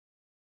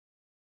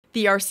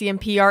The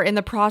RCMP are in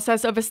the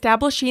process of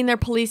establishing their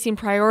policing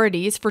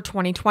priorities for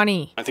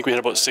 2020. I think we had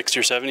about 60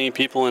 or 70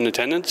 people in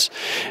attendance.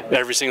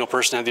 Every single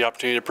person had the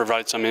opportunity to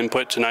provide some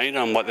input tonight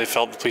on what they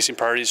felt the policing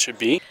priorities should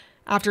be.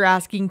 After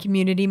asking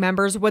community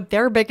members what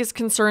their biggest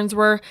concerns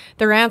were,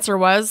 their answer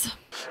was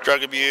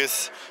drug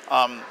abuse,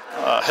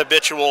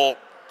 habitual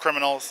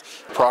criminals,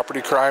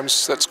 property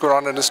crimes that's going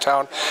on in this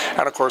town,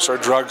 and of course our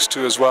drugs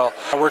too as well.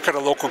 I work at a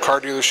local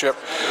car dealership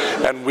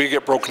and we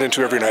get broken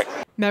into every night.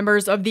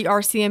 Members of the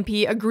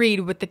RCMP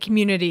agreed with the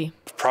community.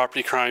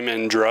 Property crime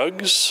and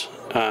drugs,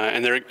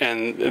 and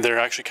they're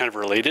actually kind of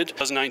related.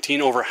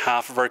 2019, over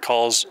half of our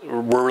calls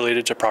were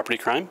related to property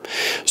crime.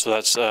 So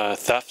that's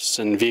thefts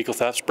and vehicle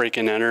thefts,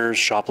 break-in enters,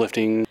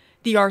 shoplifting.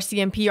 The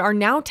RCMP are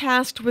now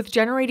tasked with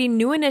generating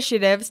new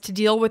initiatives to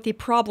deal with the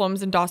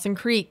problems in Dawson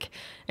Creek.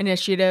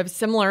 Initiatives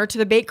similar to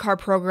the bait car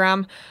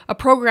program, a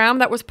program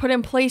that was put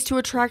in place to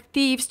attract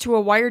thieves to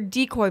a wired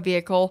decoy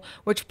vehicle,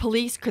 which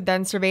police could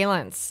then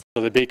surveillance.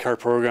 So the bait car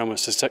program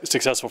was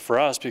successful for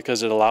us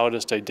because it allowed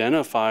us to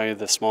identify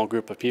the small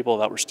group of people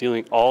that were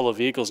stealing all the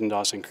vehicles in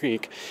Dawson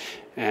Creek,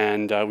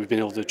 and we've been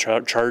able to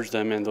charge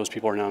them, and those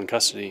people are now in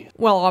custody.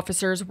 While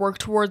officers work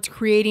towards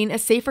creating a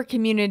safer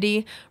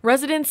community,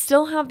 residents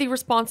still have the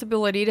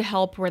responsibility to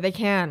help where they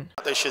can.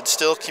 They should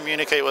still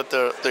communicate with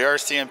the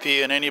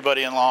RCMP and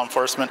anybody in law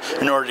enforcement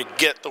in order to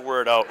get the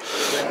word out.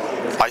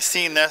 I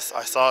seen this,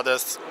 I saw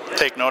this,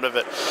 take note of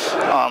it.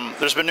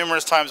 There's been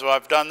numerous times where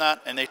I've done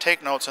that and they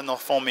take notes and they'll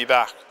phone me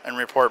back and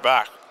report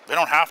back. They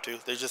don't have to,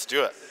 they just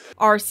do it.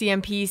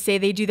 RCMP say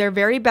they do their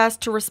very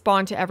best to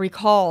respond to every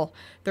call.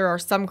 There are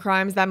some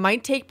crimes that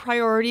might take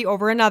priority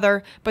over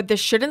another, but this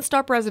shouldn't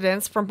stop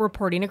residents from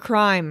reporting a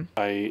crime.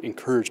 I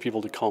encourage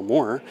people to call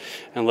more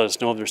and let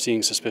us know if they're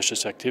seeing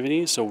suspicious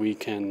activity, so we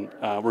can,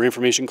 we're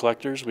information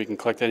collectors, we can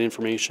collect that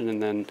information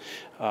and then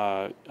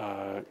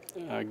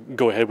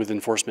go ahead with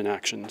enforcement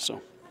action.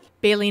 So.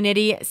 Bailey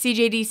Nitti,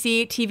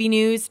 CJDC-TV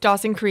News,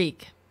 Dawson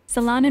Creek.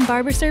 Salon and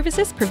barber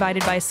services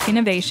provided by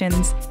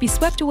Skinovations. Be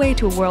swept away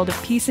to a world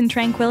of peace and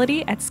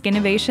tranquility at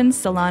Skinovations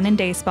Salon and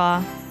Day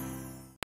Spa.